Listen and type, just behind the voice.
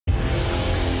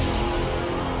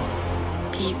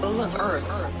People of Earth,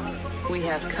 we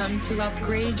have come to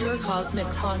upgrade your cosmic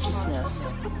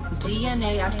consciousness.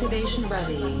 DNA activation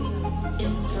ready.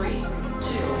 In 3, 2,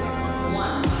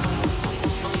 1.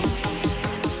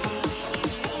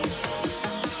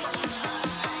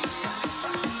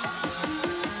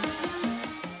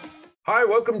 Hi,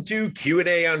 welcome to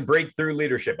Q&A on Breakthrough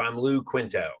Leadership. I'm Lou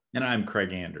Quinto. And I'm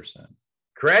Craig Anderson.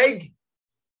 Craig,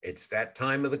 it's that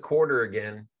time of the quarter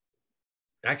again.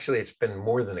 Actually, it's been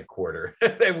more than a quarter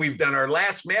that we've done our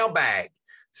last mailbag.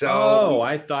 So,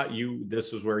 I thought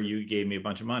this was where you gave me a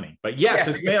bunch of money. But yes,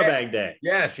 it's mailbag day.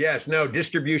 Yes. No,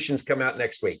 distributions come out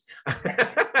next week.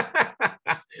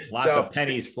 Lots of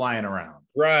pennies flying around.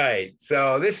 Right.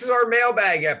 So this is our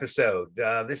mailbag episode.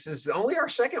 This is only our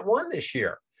second one this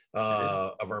year.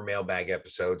 Of our mailbag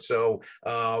episode. So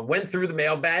went through the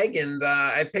mailbag and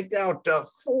I picked out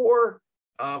four,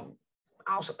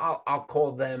 I'll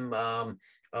call them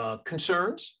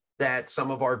concerns that some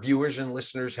of our viewers and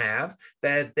listeners have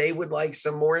that they would like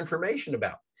some more information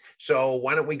about. So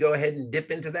why don't we go ahead and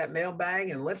dip into that mailbag,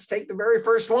 and let's take the very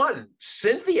first one.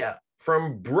 Cynthia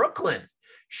from Brooklyn.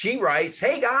 She writes,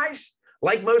 "Hey guys,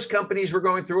 like most companies, we're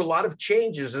going through a lot of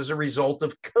changes as a result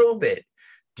of COVID.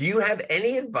 Do you have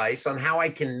any advice on how I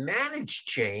can manage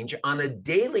change on a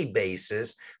daily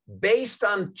basis based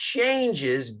on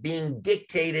changes being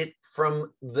dictated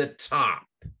from the top?"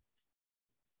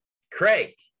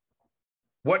 Craig,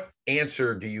 what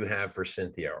answer do you have for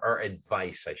Cynthia, or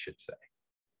advice, I should say?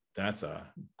 That's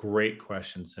a great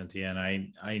question, Cynthia.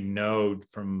 And I know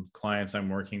from clients I'm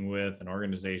working with and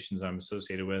organizations I'm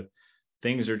associated with,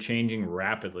 things are changing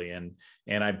rapidly. And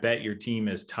I bet your team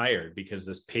is tired because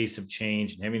this pace of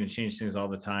change and having to change things all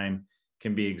the time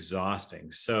can be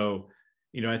exhausting. So,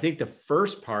 I think the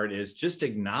first part is just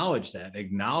acknowledge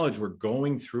we're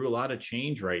going through a lot of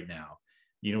change right now.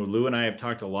 Lou and I have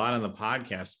talked a lot on the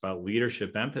podcast about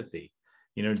leadership empathy.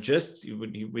 We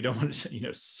don't want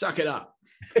to, suck it up.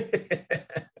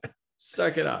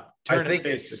 Suck it up. I think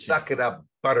it's suck it up,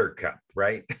 buttercup,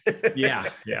 right? Yeah,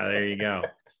 there you go.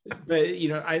 But,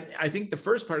 I think the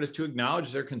first part is to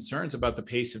acknowledge their concerns about the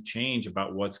pace of change,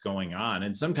 about what's going on.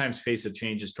 And sometimes pace of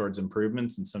change is towards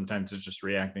improvements, and sometimes it's just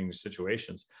reacting to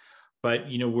situations. But,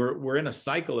 we're in a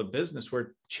cycle of business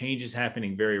where change is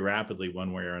happening very rapidly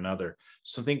one way or another.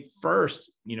 So I think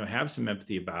first, have some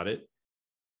empathy about it.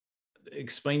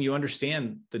 Explain you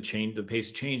understand the change, the pace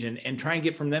of change, and try and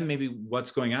get from them maybe what's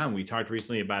going on. We talked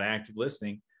recently about active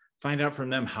listening. Find out from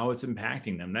them how it's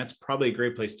impacting them. That's probably a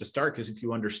great place to start, because if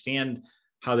you understand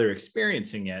how they're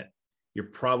experiencing it, you're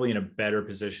probably in a better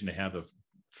position to have a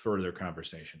further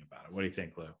conversation about it. What do you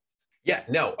think, Lou? Yeah,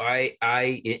 no,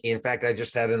 in fact, I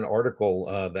just had an article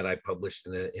that I published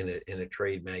in a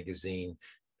trade magazine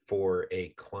for a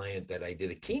client that I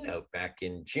did a keynote back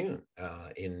in June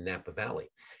in Napa Valley,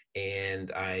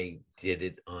 and I did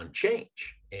it on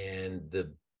change. And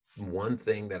the one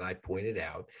thing that I pointed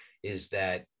out is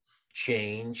that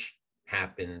change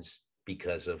happens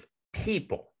because of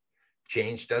people.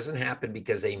 Change doesn't happen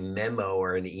because a memo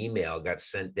or an email got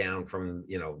sent down from,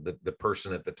 the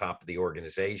person at the top of the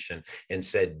organization and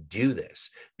said, do this.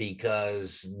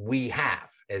 Because we have,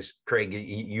 as Craig,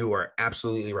 you are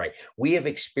absolutely right. We have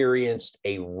experienced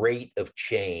a rate of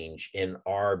change in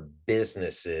our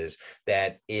businesses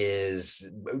that is,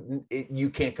 you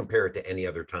can't compare it to any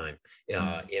other time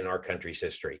in our country's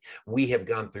history. We have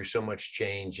gone through so much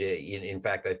change. In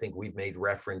fact, I think we've made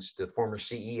reference to the former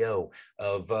CEO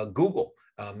of Google.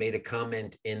 Made a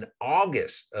comment in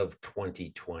August of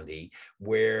 2020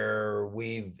 where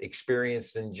we've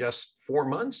experienced in just 4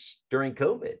 months during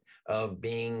COVID of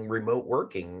being remote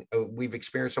working, we've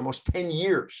experienced almost 10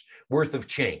 years worth of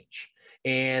change.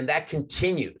 And that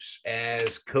continues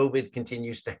as COVID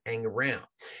continues to hang around.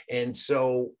 And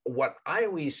so what I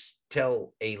always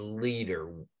tell a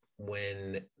leader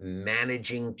when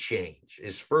managing change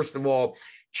is, first of all,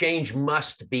 change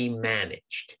must be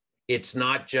managed. It's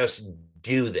not just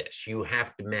do this. You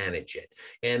have to manage it.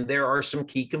 And there are some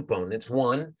key components.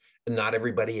 One, not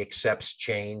everybody accepts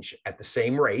change at the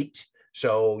same rate.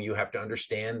 So you have to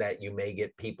understand that you may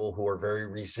get people who are very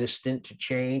resistant to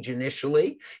change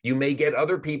initially. You may get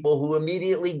other people who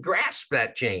immediately grasp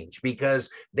that change because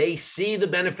they see the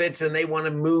benefits and they want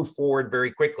to move forward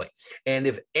very quickly. And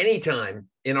if any time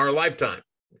in our lifetime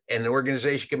an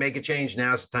organization can make a change,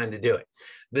 now's the time to do it.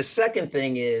 The second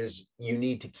thing is you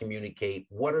need to communicate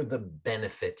what are the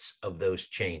benefits of those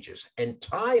changes and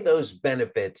tie those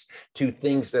benefits to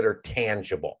things that are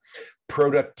tangible.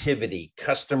 productivity,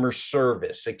 customer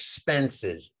service,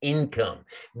 expenses, income.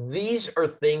 These are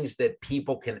things that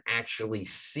people can actually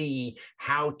see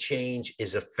how change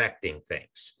is affecting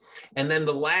things. And then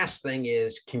the last thing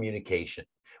is communication.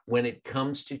 When it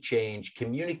comes to change,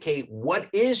 communicate what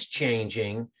is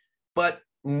changing, but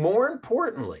more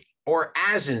importantly, or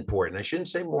as important, I shouldn't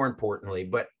say more importantly,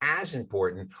 but as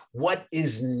important, what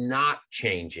is not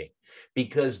changing.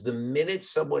 Because the minute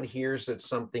someone hears that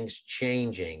something's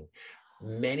changing,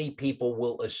 many people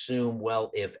will assume,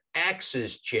 well, if X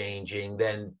is changing,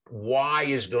 then Y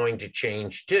is going to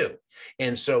change too.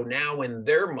 And so now in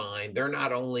their mind, they're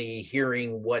not only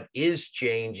hearing what is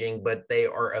changing, but they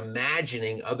are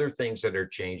imagining other things that are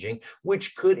changing,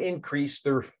 which could increase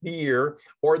their fear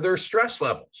or their stress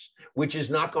levels, which is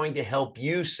not going to help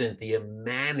you, Cynthia,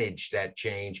 manage that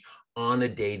change on a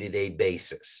day-to-day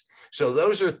basis. So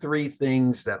those are three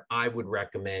things that I would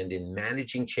recommend in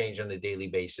managing change on a daily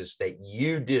basis that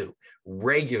you do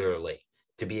regularly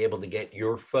to be able to get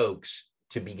your folks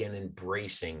to begin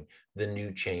embracing the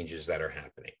new changes that are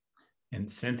happening. And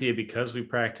Cynthia, because we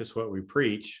practice what we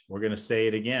preach, we're going to say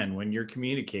it again. When you're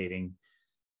communicating,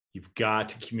 you've got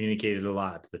to communicate it a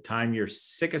lot. The time you're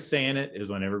sick of saying it is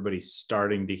when everybody's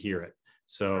starting to hear it.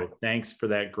 So thanks for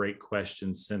that great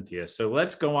question, Cynthia. So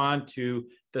let's go on to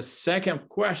the second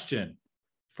question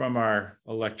from our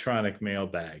electronic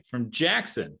mailbag from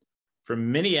Jackson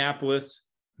from Minneapolis,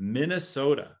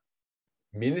 Minnesota.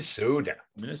 Minnesota.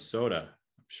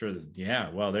 I'm sure that, yeah,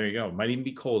 well, there you go. Might even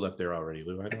be cold up there already,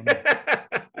 Lou. I don't know.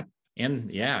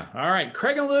 And yeah, all right.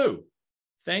 Craig and Lou,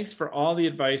 thanks for all the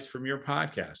advice from your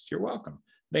podcast. You're welcome.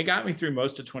 They got me through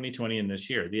most of 2020 and this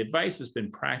year. The advice has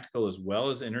been practical as well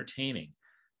as entertaining.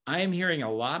 I am hearing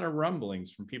a lot of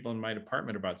rumblings from people in my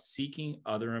department about seeking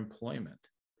other employment.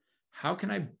 How can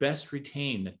I best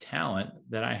retain the talent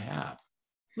that I have?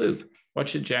 Luke, what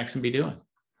should Jackson be doing?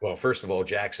 Well, first of all,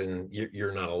 Jackson,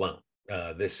 you're not alone.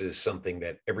 This is something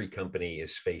that every company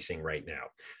is facing right now.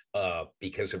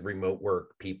 Because of remote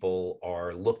work, people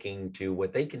are looking to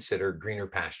what they consider greener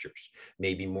pastures,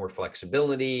 maybe more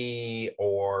flexibility,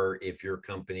 or if your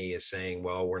company is saying,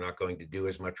 well, we're not going to do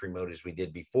as much remote as we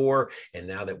did before. And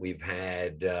now that we've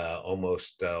had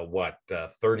almost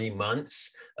 30 months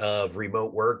of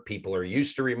remote work, people are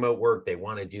used to remote work. They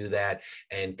want to do that.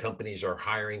 And companies are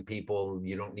hiring people.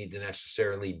 You don't need to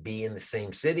necessarily be in the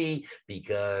same city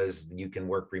because you can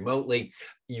work remotely.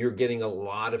 You're getting a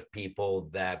lot of people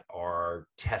that are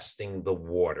testing the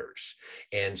waters.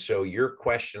 And so your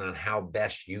question on how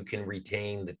best you can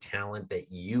retain the talent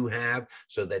that you have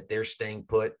so that they're staying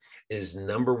put is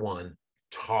number one,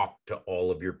 talk to all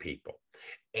of your people.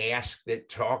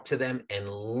 Talk to them and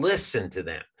listen to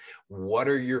them. What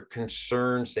are your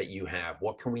concerns that you have?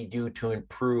 What can we do to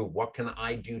improve? What can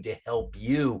I do to help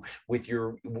you with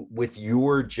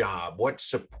your job? What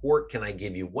support can I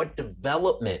give you? What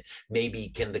development maybe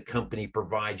can the company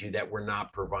provide you that we're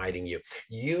not providing you?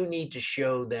 You need to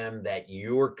show them that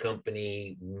your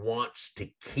company wants to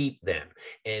keep them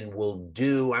and will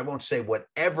do, I won't say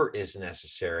whatever is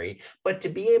necessary, but to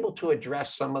be able to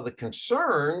address some of the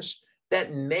concerns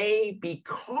that may be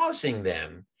causing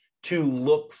them to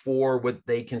look for what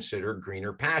they consider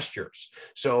greener pastures.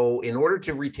 So in order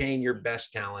to retain your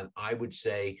best talent, I would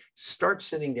say start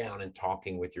sitting down and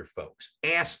talking with your folks.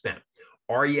 Ask them,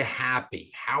 are you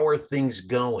happy? How are things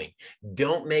going?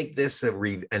 Don't make this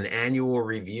an annual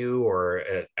review or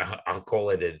I'll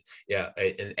call it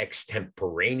an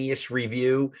extemporaneous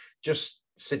review. Just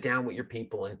sit down with your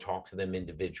people and talk to them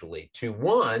individually.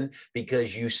 One,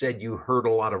 because you said you heard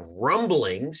a lot of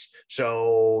rumblings,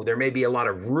 so there may be a lot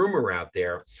of rumor out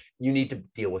there. You need to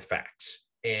deal with facts.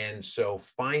 And so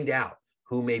find out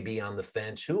who may be on the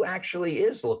fence, who actually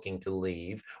is looking to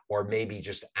leave, or maybe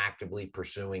just actively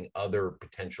pursuing other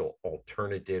potential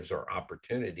alternatives or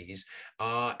opportunities.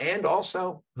 And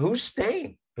also who's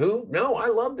staying. No, I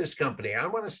love this company. I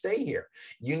want to stay here.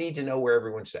 You need to know where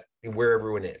everyone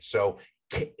is. So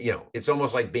it's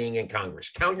almost like being in Congress.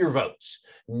 Count your votes.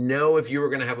 Know if you were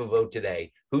going to have a vote today,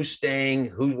 who's staying,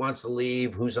 who wants to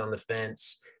leave, who's on the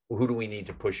fence, who do we need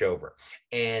to push over?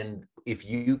 And if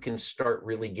you can start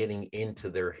really getting into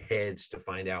their heads to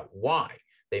find out why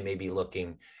they may be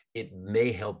looking, it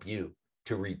may help you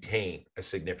to retain a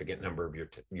significant number of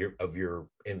your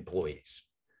employees.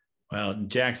 Well,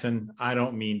 Jackson, I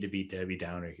don't mean to be Debbie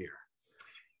Downer here,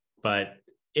 but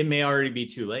it may already be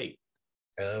too late.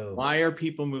 Oh. Why are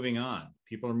people moving on?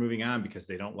 People are moving on because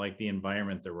they don't like the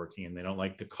environment they're working in. They don't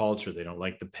like the culture. They don't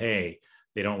like the pay.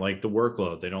 They don't like the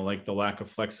workload. They don't like the lack of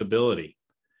flexibility.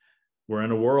 We're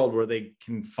in a world where they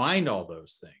can find all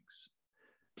those things.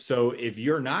 So if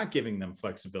you're not giving them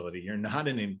flexibility, you're not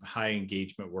in a high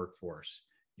engagement workforce,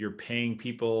 you're paying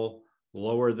people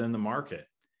lower than the market,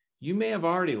 you may have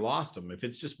already lost them. If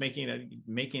it's just making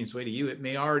its way to you, it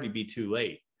may already be too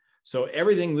late. So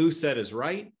everything Lou said is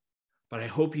right, but I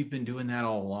hope you've been doing that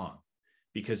all along.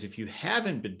 Because if you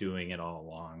haven't been doing it all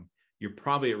along, you're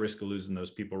probably at risk of losing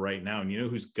those people right now. And you know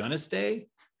who's going to stay?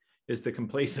 Is the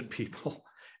complacent people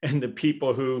and the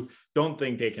people who don't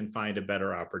think they can find a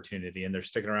better opportunity, and they're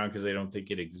sticking around because they don't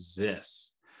think it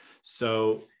exists.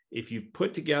 So if you've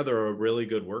put together a really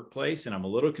good workplace, and I'm a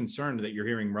little concerned that you're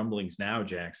hearing rumblings now,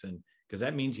 Jackson, because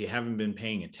that means you haven't been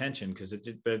paying attention, because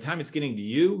by the time it's getting to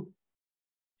you,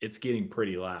 it's getting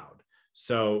pretty loud.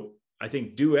 So I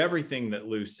think do everything that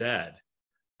Lou said,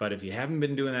 but if you haven't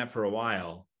been doing that for a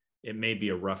while, it may be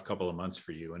a rough couple of months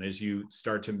for you. And as you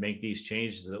start to make these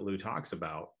changes that Lou talks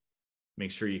about,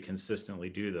 make sure you consistently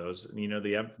do those. You know,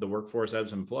 the workforce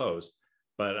ebbs and flows,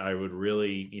 but I would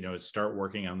really, start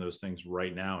working on those things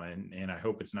right now. And I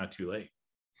hope it's not too late.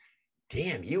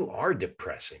 Damn, you are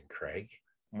depressing, Craig.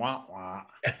 Wah, wah.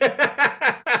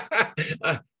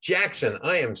 Jackson,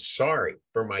 I am sorry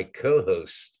for my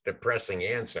co-host's depressing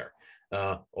answer.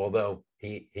 Although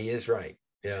he is right.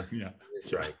 Yeah,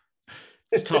 that's right.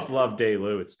 It's tough love day,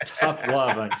 Lou. It's tough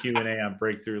love on Q&A on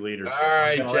breakthrough leadership. All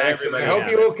right, Jackson, I hope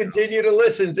you will continue to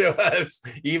listen to us,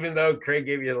 even though Craig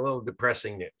gave you a little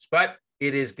depressing news. But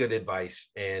it is good advice.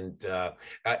 And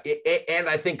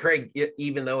I think, Craig,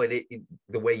 even though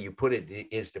the way you put it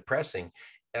is depressing,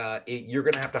 you're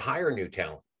going to have to hire new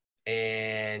talent.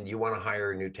 And you want to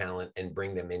hire new talent and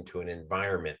bring them into an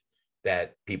environment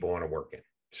that people want to work in.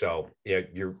 So yeah,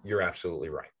 you're absolutely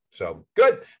right. So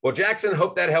good. Well, Jackson,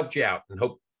 hope that helped you out, and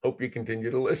hope you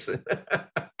continue to listen.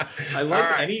 I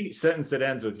like any sentence that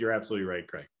ends with "you're absolutely right,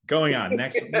 Craig." Going on,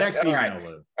 next email, right.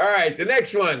 Lou. All right, the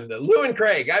next one, Lou and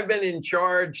Craig. I've been in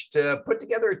charge to put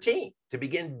together a team to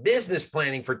begin business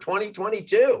planning for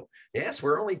 2022. Yes,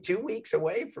 we're only 2 weeks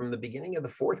away from the beginning of the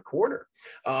fourth quarter.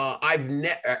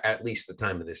 At least the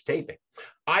time of this taping,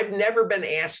 I've never been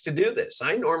asked to do this.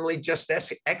 I normally just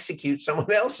execute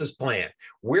someone else's plan.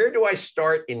 Where do I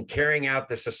start in carrying out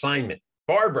this assignment?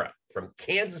 Barbara from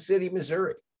Kansas City,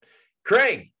 Missouri.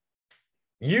 Craig,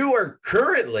 you are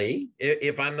currently,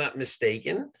 if I'm not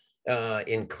mistaken,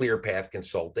 in ClearPath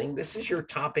Consulting. This is your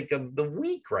topic of the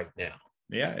week right now.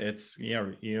 Yeah, it's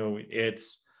an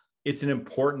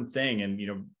important thing.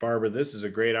 And, Barbara, this is a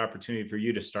great opportunity for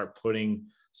you to start putting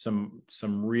some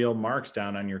real marks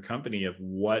down on your company of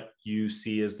what you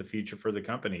see as the future for the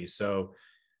company. So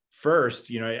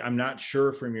first, I'm not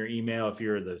sure from your email if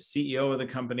you're the CEO of the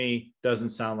company. Doesn't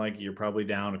sound like you're probably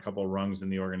down a couple of rungs in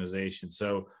the organization.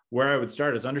 So where I would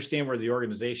start is understand where the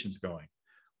organization's going.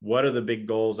 What are the big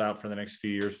goals out for the next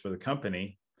few years for the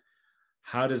company?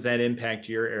 How does that impact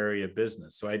your area of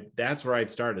business? So that's where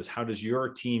I'd start, is how does your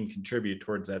team contribute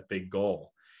towards that big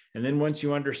goal? And then once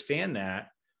you understand that,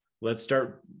 let's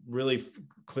start really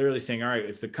clearly saying, all right,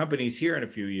 if the company's here in a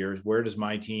few years, where does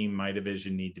my team, my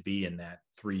division need to be in that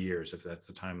 3 years, if that's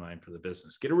the timeline for the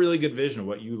business? Get a really good vision of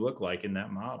what you look like in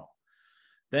that model.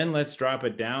 Then let's drop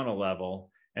it down a level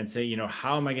and say,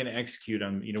 how am I going to execute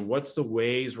on, what's the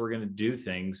ways we're going to do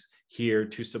things here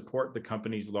to support the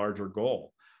company's larger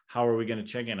goal? How are we going to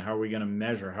check in? How are we going to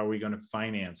measure? How are we going to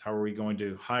finance? How are we going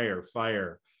to hire,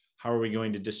 fire? How are we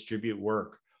going to distribute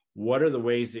work? What are the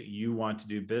ways that you want to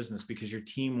do business? Because your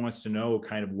team wants to know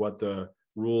kind of what the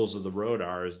rules of the road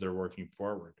are as they're working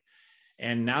forward.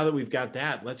 And now that we've got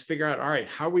that, let's figure out, all right,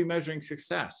 how are we measuring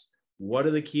success? What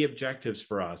are the key objectives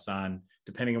for us on,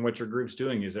 depending on what your group's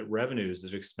doing? Is it revenues?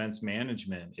 Is it expense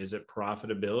management? Is it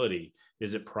profitability?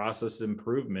 Is it process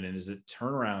improvement? And is it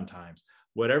turnaround times?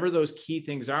 Whatever those key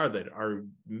things are that are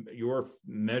your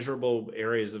measurable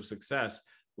areas of success,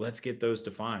 let's get those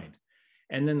defined.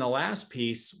 And then the last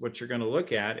piece, what you're going to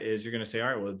look at is you're going to say, all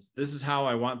right, well, this is how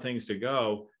I want things to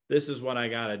go. This is what I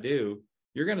got to do.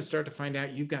 You're going to start to find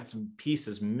out you've got some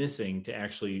pieces missing to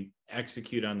actually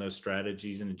execute on those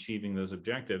strategies and achieving those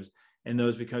objectives. And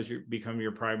those become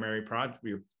your primary project,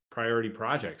 your priority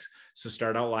projects. So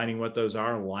start outlining what those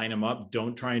are, line them up.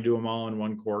 Don't try and do them all in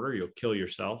one quarter. You'll kill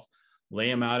yourself. Lay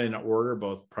them out in order,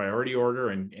 both priority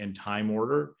order and time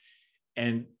order,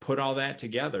 and put all that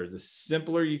together. The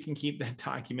simpler you can keep that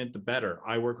document, the better.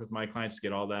 I work with my clients to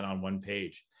get all that on one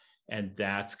page. And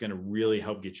that's going to really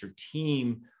help get your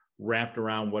team wrapped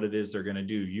around what it is they're going to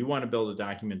do. You want to build a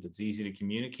document that's easy to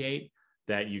communicate,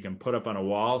 that you can put up on a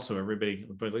wall. So everybody,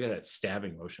 but look at that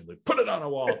stabbing motion, like put it on a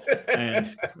wall.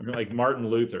 And like Martin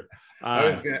Luther.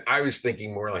 I was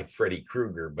thinking more like Freddy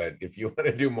Krueger, but if you want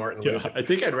to do Martin Luther. I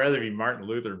think I'd rather be Martin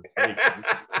Luther than Freddy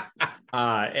Krueger.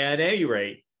 At any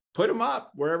rate, put them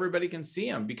up where everybody can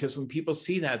see them, because when people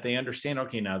see that, they understand,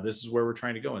 okay, now this is where we're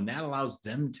trying to go. And that allows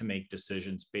them to make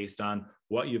decisions based on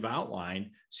what you've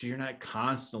outlined. So you're not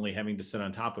constantly having to sit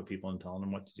on top of people and telling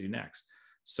them what to do next.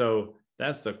 So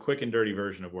that's the quick and dirty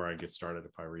version of where I get started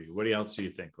if I were you. What else do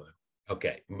you think, Lou?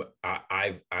 Okay,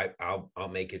 I'll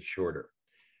make it shorter.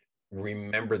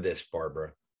 Remember this,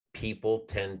 Barbara. People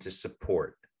tend to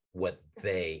support what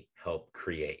they help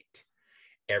create.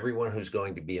 Everyone who's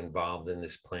going to be involved in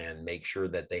this plan, make sure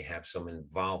that they have some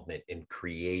involvement in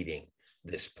creating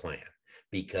this plan,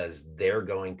 because they're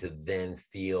going to then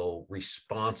feel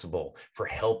responsible for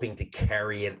helping to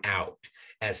carry it out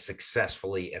as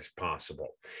successfully as possible.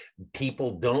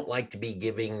 People don't like to be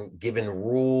given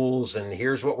rules and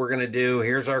here's what we're going to do,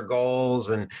 here's our goals,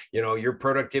 and your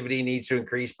productivity needs to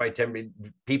increase by 10.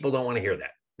 People don't want to hear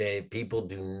that. People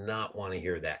do not want to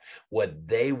hear that. What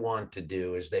they want to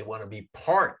do is they want to be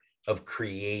part of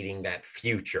creating that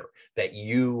future that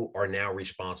you are now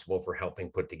responsible for helping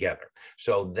put together.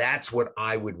 So that's what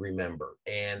I would remember.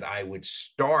 And I would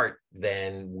start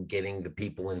then getting the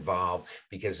people involved,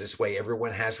 because this way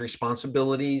everyone has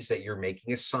responsibilities, that you're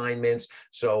making assignments.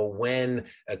 So when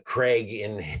Craig,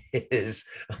 in his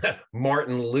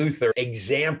Martin Luther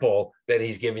example that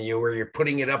he's giving you, where you're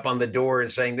putting it up on the door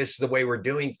and saying, this is the way we're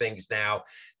doing things now,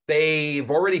 they've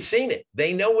already seen it.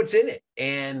 They know what's in it,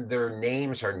 and their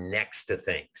names are next to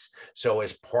things. So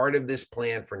as part of this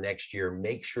plan for next year,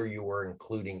 make sure you are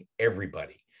including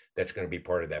everybody that's going to be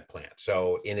part of that plan.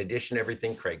 So in addition to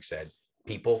everything Craig said,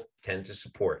 people tend to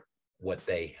support what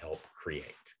they help create.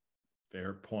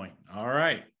 Fair point. All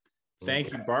right.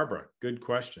 Thank you, Barbara. Good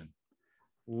question.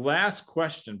 Last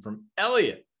question from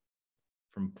Elliot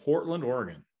from Portland,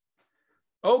 Oregon.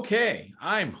 Okay,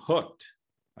 I'm hooked.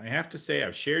 I have to say,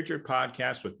 I've shared your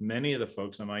podcast with many of the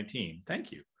folks on my team.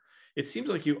 Thank you. It seems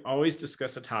like you always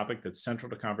discuss a topic that's central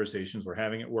to conversations we're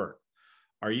having at work.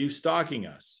 Are you stalking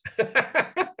us?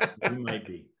 You might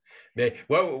be.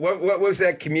 What was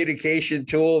that communication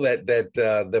tool, that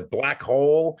the black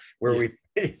hole where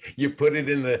you put it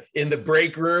in the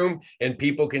break room and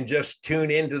people can just tune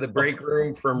into the break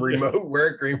room from remote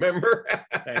work? Remember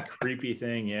that creepy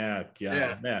thing? Yeah.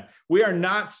 We are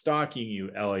not stalking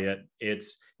you, Elliot.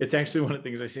 It's actually one of the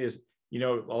things I say is, a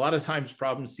lot of times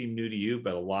problems seem new to you,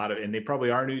 but and they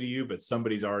probably are new to you, but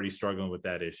somebody's already struggling with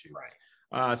that issue.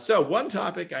 Right. So one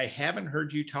topic I haven't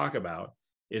heard you talk about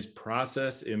is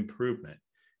process improvement.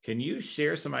 Can you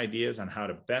share some ideas on how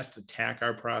to best attack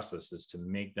our processes to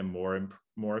make them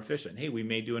more efficient? Hey, we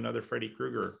may do another Freddy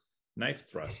Krueger knife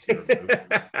thrust here.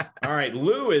 All right,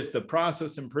 Lou is the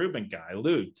process improvement guy.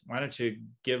 Lou, why don't you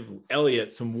give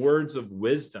Elliot some words of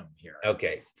wisdom here?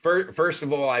 Okay. First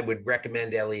of all, I would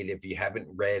recommend, Elliot, if you haven't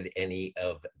read any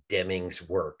of Deming's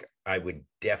work, I would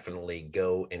definitely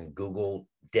go and Google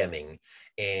Deming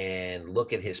and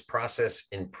look at his process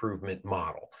improvement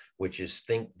model, which is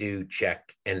think, do,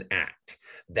 check, and act.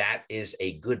 That is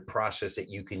a good process that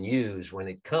you can use when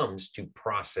it comes to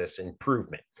process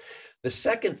improvement. The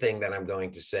second thing that I'm going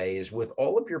to say is, with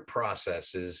all of your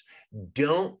processes,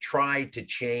 don't try to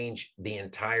change the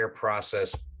entire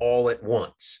process all at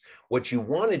once. What you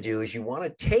want to do is you want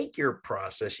to take your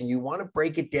process and you want to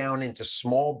break it down into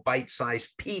small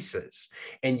bite-sized pieces,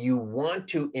 and you want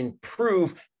to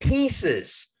improve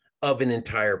pieces of an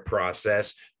entire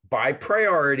process by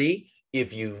priority.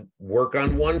 If you work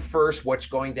on one first, what's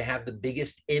going to have the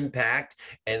biggest impact?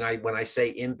 And when I say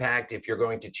impact, if you're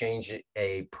going to change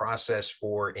a process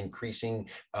for increasing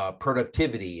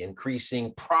productivity,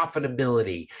 increasing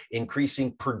profitability,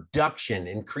 increasing production,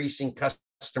 increasing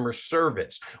customer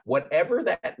service, whatever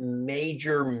that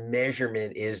major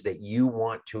measurement is that you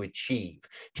want to achieve,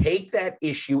 take that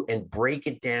issue and break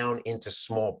it down into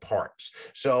small parts.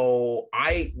 So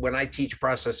when I teach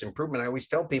process improvement, I always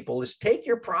tell people is take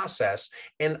your process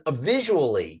and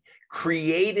visually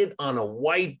create it on a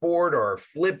whiteboard or a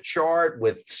flip chart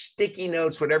with sticky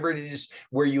notes, whatever it is,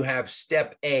 where you have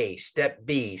step A, step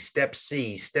B, step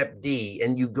C, step D,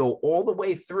 and you go all the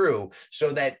way through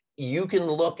so that you can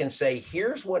look and say,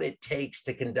 here's what it takes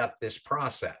to conduct this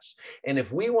process. And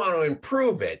if we want to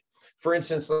improve it, for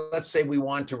instance, let's say we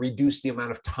want to reduce the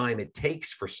amount of time it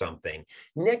takes for something,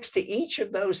 next to each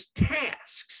of those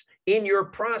tasks in your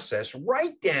process,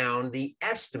 write down the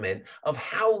estimate of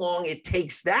how long it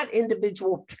takes that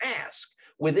individual task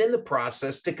within the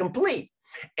process to complete.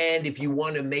 And if you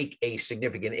want to make a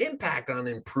significant impact on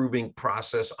improving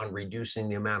process, on reducing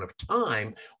the amount of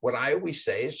time, what I always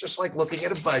say is just like looking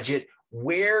at a budget,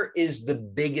 where is the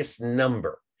biggest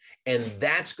number? And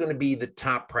that's going to be the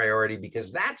top priority,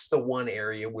 because that's the one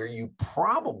area where you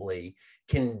probably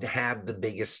can have the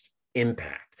biggest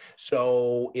impact.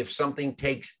 So if something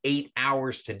takes 8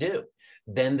 hours to do,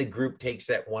 then the group takes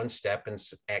that one step and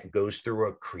goes through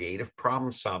a creative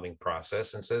problem solving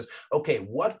process and says, okay,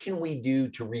 what can we do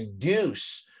to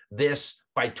reduce this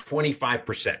by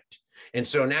 25%? And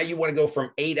so now you want to go from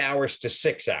 8 hours to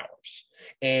 6 hours,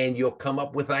 and you'll come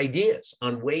up with ideas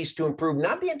on ways to improve,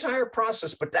 not the entire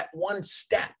process, but that one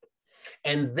step.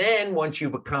 And then once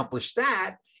you've accomplished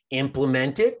that,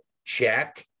 implement it,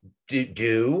 check,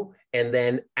 do, and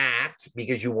then act,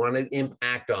 because you want to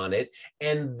act on it,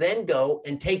 and then go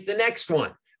and take the next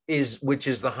one, which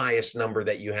is the highest number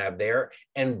that you have there,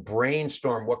 and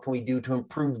brainstorm, what can we do to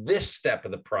improve this step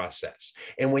of the process?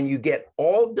 And when you get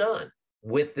all done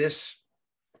with this,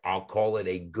 I'll call it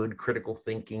a good critical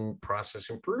thinking process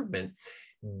improvement,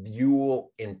 you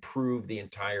will improve the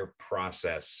entire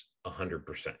process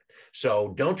 100%.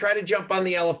 So don't try to jump on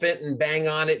the elephant and bang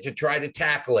on it to try to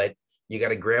tackle it. You got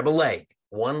to grab a leg,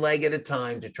 one leg at a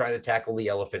time, to try to tackle the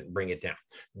elephant and bring it down.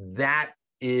 That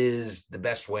is the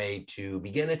best way to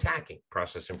begin attacking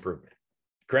process improvement.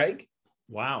 Craig?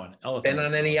 Wow, an elephant. Been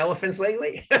on any elephants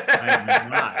lately? I'm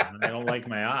not. I don't like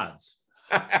my odds.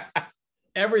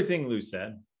 Everything Lou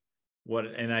said,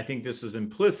 and I think this was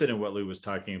implicit in what Lou was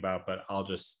talking about, but I'll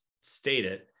just state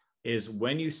it, is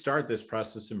when you start this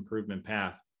process improvement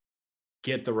path,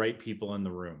 get the right people in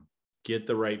the room, get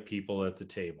the right people at the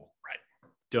table.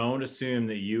 Don't assume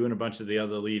that you and a bunch of the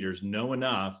other leaders know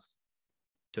enough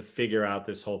to figure out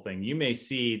this whole thing. You may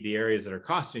see the areas that are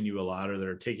costing you a lot or that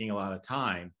are taking a lot of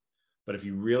time, but if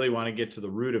you really want to get to the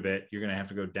root of it, you're going to have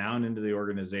to go down into the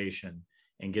organization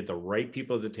and get the right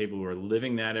people at the table who are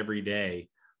living that every day,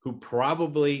 who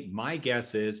probably, my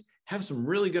guess is, have some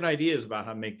really good ideas about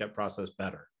how to make that process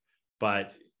better,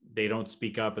 but they don't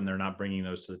speak up and they're not bringing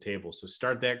those to the table. So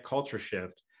start that culture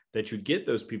shift, that you get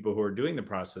those people who are doing the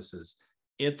processes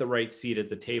at the right seat at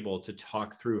the table to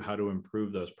talk through how to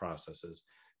improve those processes.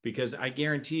 Because I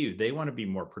guarantee you, they want to be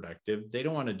more productive. They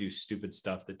don't want to do stupid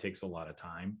stuff that takes a lot of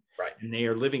time. Right. And they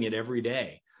are living it every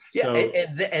day. Yeah, So,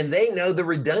 and they know the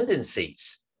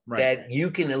redundancies right. that you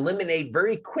can eliminate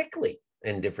very quickly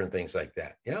and different things like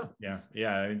that. Yeah.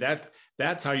 I mean,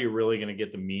 that's how you're really going to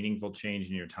get the meaningful change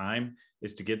in your time,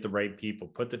 is to get the right people,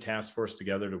 put the task force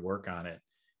together to work on it,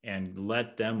 and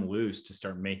let them loose to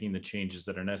start making the changes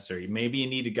that are necessary. Maybe you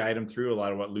need to guide them through a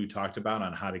lot of what Lou talked about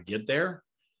on how to get there.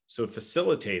 So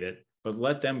facilitate it, but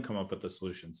let them come up with the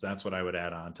solutions. That's what I would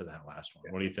add on to that last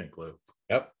one. What do you think, Lou?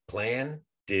 Yep. Plan,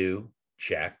 do,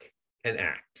 check, and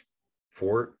act.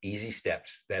 4 easy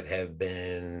steps that have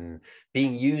been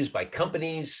being used by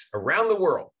companies around the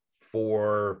world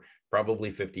for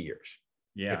probably 50 years.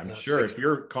 Yeah, I'm sure 60. If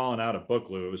you're calling out a book,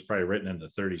 Lou, it was probably written in the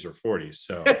 30s or 40s.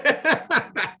 So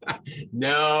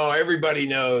no, everybody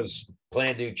knows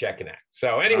plan, do, check, and act.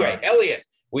 So anyway, Elliot,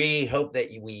 we hope that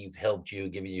we've helped you,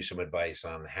 given you some advice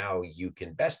on how you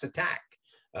can best attack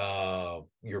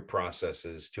your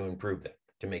processes to improve them,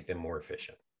 to make them more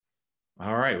efficient.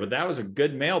 All right. Well, that was a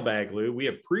good mailbag, Lou. We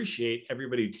appreciate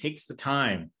everybody who takes the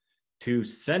time to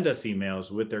send us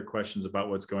emails with their questions about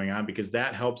what's going on, because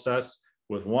that helps us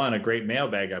with, one, a great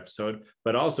mailbag episode,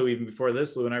 but also even before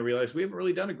this, Lou and I realized we haven't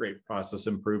really done a great process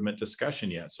improvement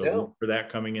discussion yet. So look for that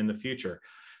coming in the future.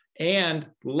 And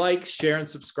like, share, and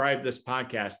subscribe this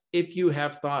podcast. If you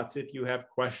have thoughts, if you have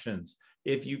questions,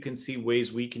 if you can see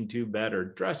ways we can do better,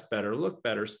 dress better, look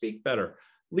better, speak better,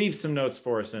 leave some notes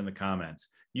for us in the comments.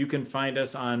 You can find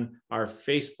us on our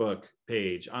Facebook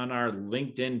page, on our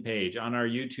LinkedIn page, on our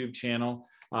YouTube channel,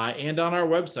 and on our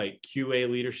website,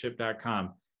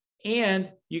 qaleadership.com.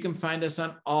 And you can find us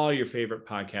on all your favorite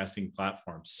podcasting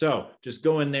platforms. So just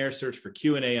go in there, search for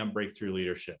Q&A on Breakthrough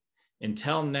Leadership.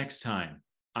 Until next time,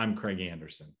 I'm Craig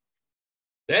Anderson.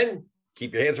 Then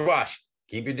keep your hands washed,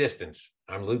 keep your distance.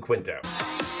 I'm Lou Quinto.